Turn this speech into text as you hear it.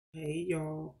Hey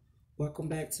y'all, welcome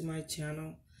back to my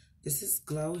channel. This is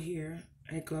Glow here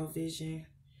at Glow Vision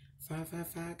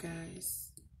 555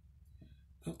 guys.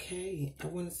 Okay, I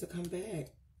wanted to come back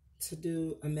to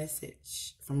do a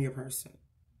message from your person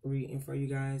reading for you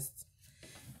guys.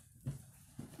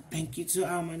 Thank you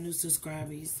to all my new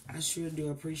subscribers. I sure do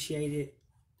appreciate it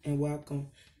and welcome.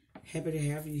 Happy to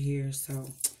have you here. So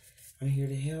I'm here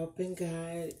to help and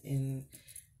guide and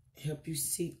help you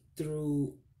see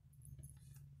through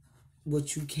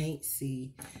what you can't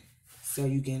see so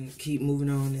you can keep moving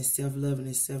on and self-loving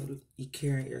and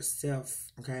self-caring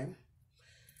yourself, okay?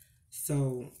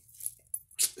 So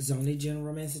it's only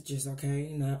general messages,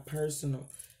 okay? Not personal.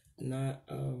 Not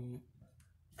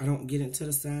I don't get into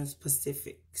the sign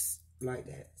specifics like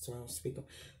that, so I don't speak them.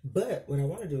 But what I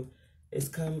want to do is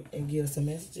come and give some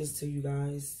messages to you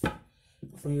guys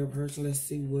from your person. Let's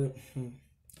see what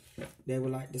they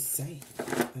would like to say.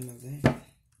 I know that.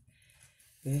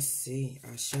 Let's see.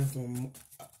 I shuffled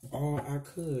all I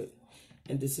could.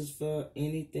 And this is for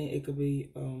anything. It could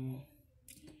be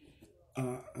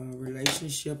a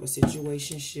relationship, a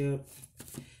situationship,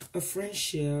 a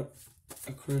friendship,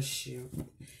 a crushship.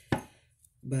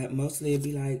 But mostly it'd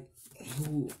be like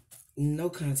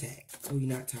no contact, who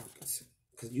you're not talking to.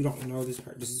 Because you don't know this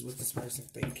person. This is what this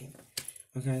person's thinking.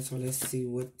 Okay, so let's see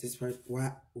what this person...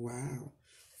 Wow.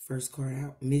 First card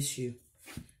out. Miss you.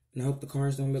 And I hope the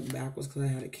cards don't look backwards because I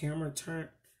had a camera turned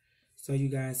so you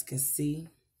guys can see.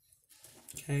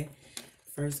 Okay.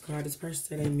 First card, this person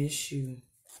said they miss you.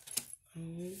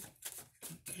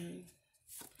 Okay.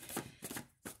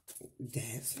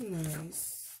 That's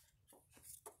nice.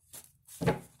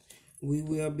 We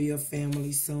will be a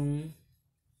family soon.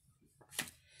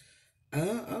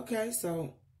 Okay,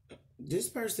 so this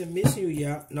person miss you,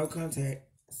 yeah. No contact.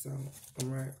 So, I'm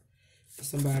right.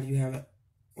 Somebody you haven't,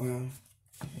 well,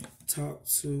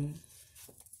 talked to.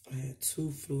 I had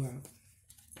two flew out.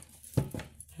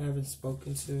 Haven't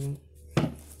spoken to.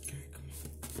 Okay, come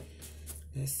on.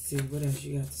 Let's see what else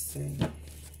you got to say.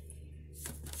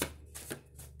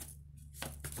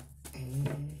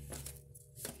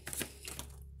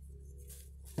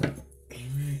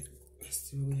 Alright. Let's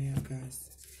see what we have, guys.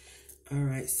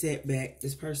 Alright, setback.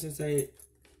 This person said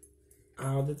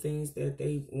all the things that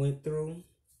they went through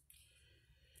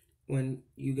when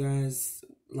you guys,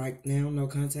 like now, no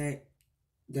contact,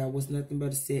 that was nothing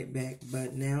but a setback.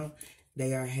 But now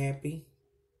they are happy.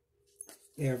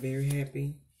 They are very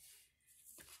happy.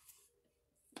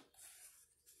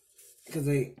 Because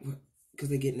they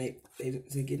getting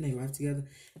their life together.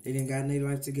 They done gotten their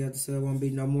life together, so it won't be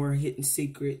no more hidden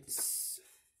secrets.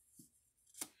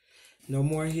 No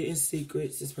more hidden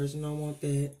secrets. This person don't want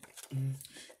that.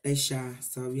 They shy.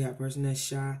 So if you have a person that's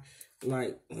shy,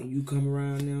 like when you come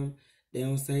around them, they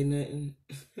don't say nothing.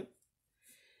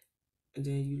 And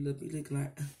then you look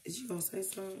like, is you gonna say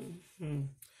something?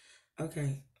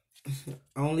 Okay.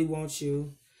 Only want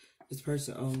you. This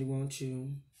person only wants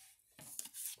you.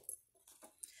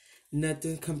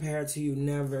 Nothing compared to you,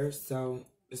 never. So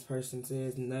this person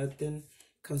says nothing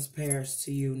compares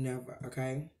to you, never.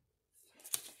 Okay.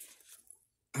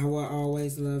 I will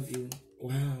always love you.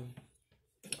 Wow.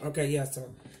 Okay, yeah,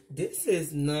 so this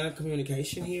is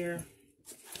non-communication here.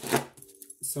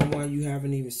 Someone you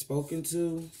haven't even spoken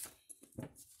to.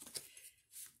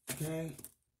 Okay.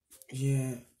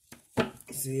 Yeah.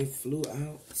 See, it flew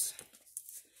out.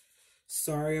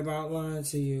 Sorry about lying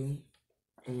to you.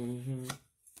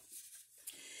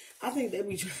 I think they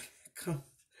be trying to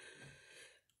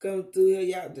come through here.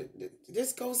 Y'all,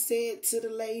 just go say it to the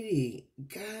lady.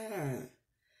 God.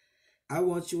 I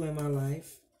want you in my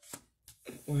life.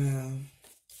 Wow.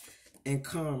 And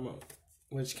karma,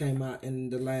 which came out in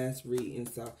the last reading.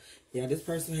 So, yeah, this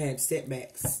person had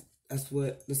setbacks. That's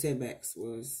what the setbacks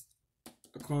was.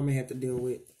 Karma had to deal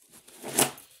with.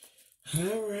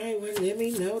 All right, well, let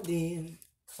me know then.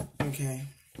 Okay.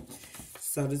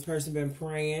 So, this person been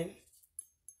praying.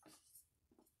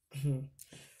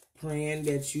 Praying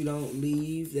that you don't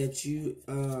leave, that you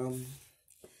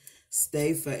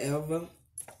stay forever.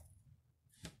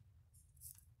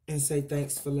 And say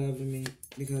thanks for loving me,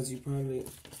 because you probably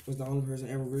was the only person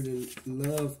ever really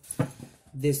loved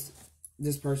this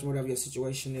person, whatever your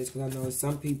situation is. Because I know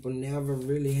some people never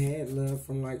really had love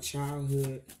from like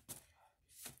childhood.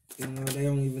 You know, they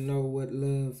don't even know what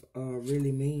love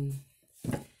really means.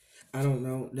 I don't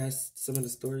know. That's some of the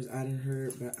stories I didn't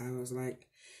heard, but I was like,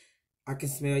 I can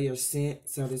smell your scent.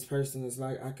 So this person is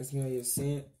like, I can smell your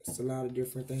scent. It's a lot of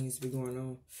different things be going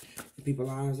on in people's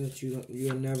lives that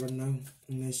you'll never know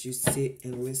unless you sit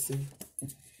and listen.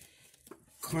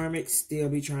 Karmic still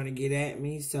be trying to get at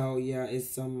me. So yeah,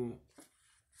 it's some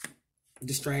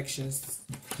distractions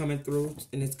coming through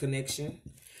in this connection.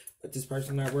 But this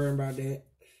person not worrying about that.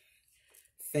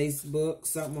 Facebook,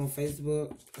 something on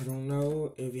Facebook. I don't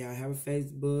know if y'all have a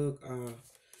Facebook.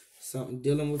 Something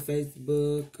dealing with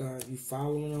Facebook. You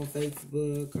following on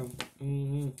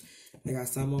Facebook. They got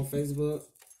something on Facebook.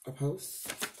 A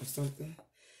post or something.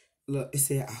 Look, it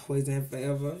said always and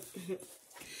forever.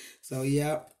 So,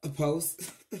 yeah, a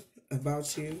post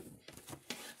about you.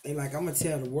 They like, I'm going to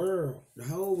tell the world, the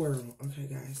whole world. Okay,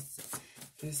 guys.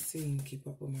 Let's see. Keep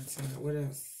up with my time. What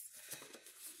else?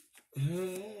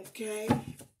 Okay.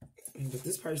 But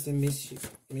this person miss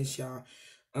y'all.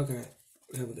 Okay.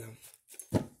 Here we go.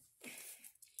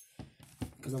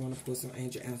 Because I want to put some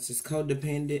angel answers.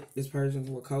 Codependent. This person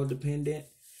was codependent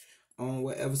on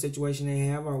whatever situation they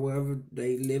have or whatever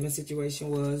they living situation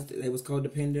was. They was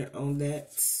codependent on that.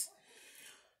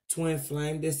 Twin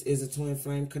flame. This is a twin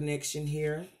flame connection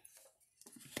here.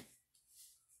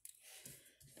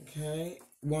 Okay.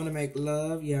 Want to make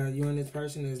love. Yeah, you and this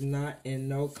person is not in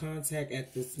no contact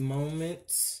at this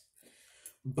moment.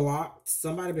 Blocked.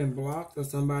 Somebody been blocked or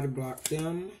somebody blocked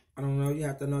them. I don't know. You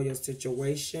have to know your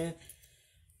situation.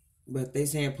 But they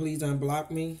saying, please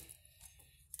unblock me.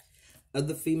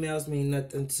 Other females mean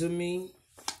nothing to me.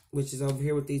 Which is over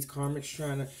here with these karmics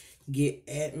trying to get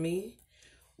at me.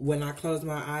 When I close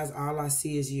my eyes, all I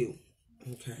see is you.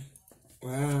 Okay.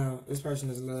 Wow. This person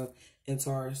is love and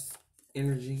Taurus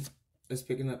energy. Let's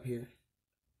pick it up here.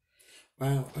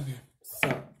 Wow. Okay.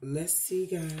 So, let's see,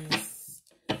 guys.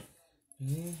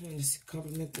 Let's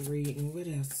compliment the reading. What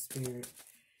else, Spirit?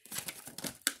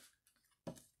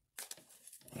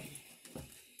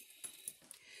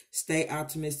 Stay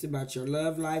optimistic about your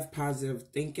love life. Positive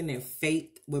thinking and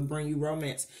faith will bring you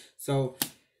romance. So,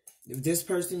 if this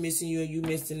person missing you and you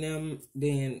missing them,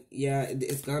 then, yeah,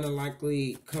 it's going to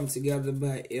likely come together.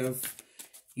 But if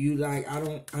you like, I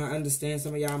understand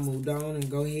some of y'all moved on and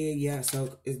go ahead. Yeah,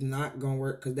 so it's not going to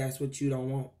work because that's what you don't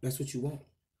want. That's what you want.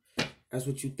 That's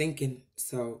what you thinking.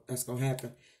 So that's going to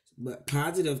happen. But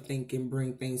positive thinking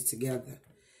bring things together.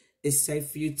 It's safe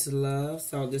for you to love.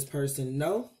 So this person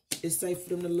know it's safe for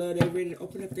them to love. They're ready to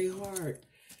open up their heart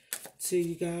to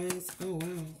you guys. Oh,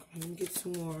 wow. Let me get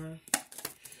some more.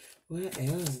 What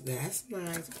else? That's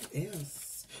nice. What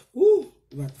else? Woo!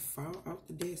 About to fall off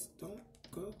the desk. Don't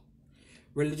go.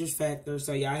 Religious factors.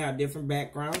 So y'all have different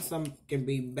backgrounds. Some can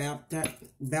be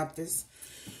Baptist.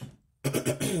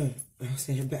 I was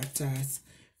saying baptized.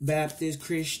 Baptist,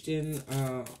 Christian.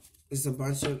 It's a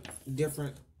bunch of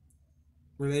different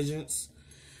religions.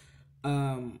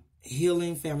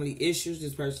 Healing family issues.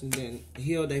 This person didn't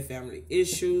heal their family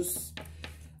issues.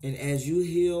 And as you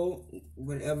heal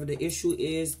whatever the issue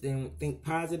is, then think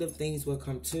positive things will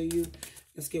come to you.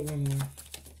 Let's get one more.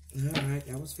 All right,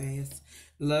 that was fast.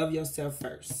 Love yourself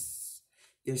first.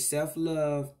 Your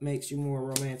self-love makes you more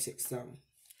romantic. So,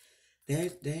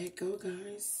 there you go,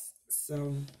 guys.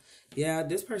 So, yeah,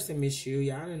 this person miss you.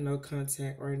 Y'all in no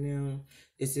contact right now.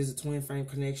 This is a twin flame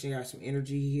connection. Got some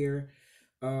energy here.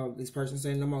 This person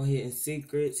saying no more hidden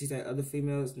secrets. He said other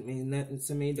females mean nothing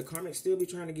to me. The karmic still be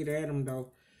trying to get at him,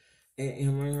 though. And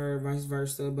him and her, vice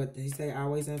versa. But he say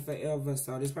always and forever.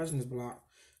 So, this person is blocked.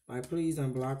 Like, please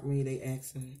unblock me. They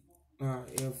asking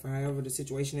if, however, the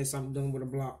situation is something done with a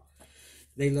block.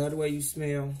 They love the way you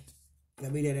smell.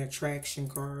 That'll be that attraction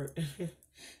card.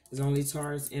 There's only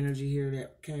Taurus energy here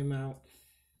that came out.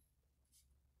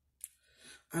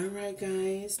 All right,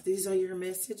 guys. These are your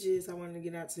messages I wanted to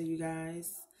get out to you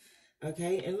guys.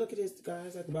 Okay? And look at this,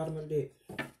 guys, at the bottom of the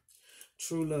deck.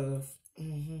 True love.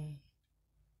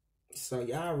 So,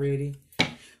 y'all ready?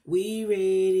 We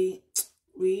ready.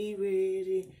 We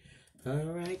ready.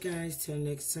 All right, guys. Till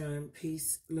next time.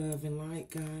 Peace, love, and light,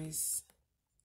 guys.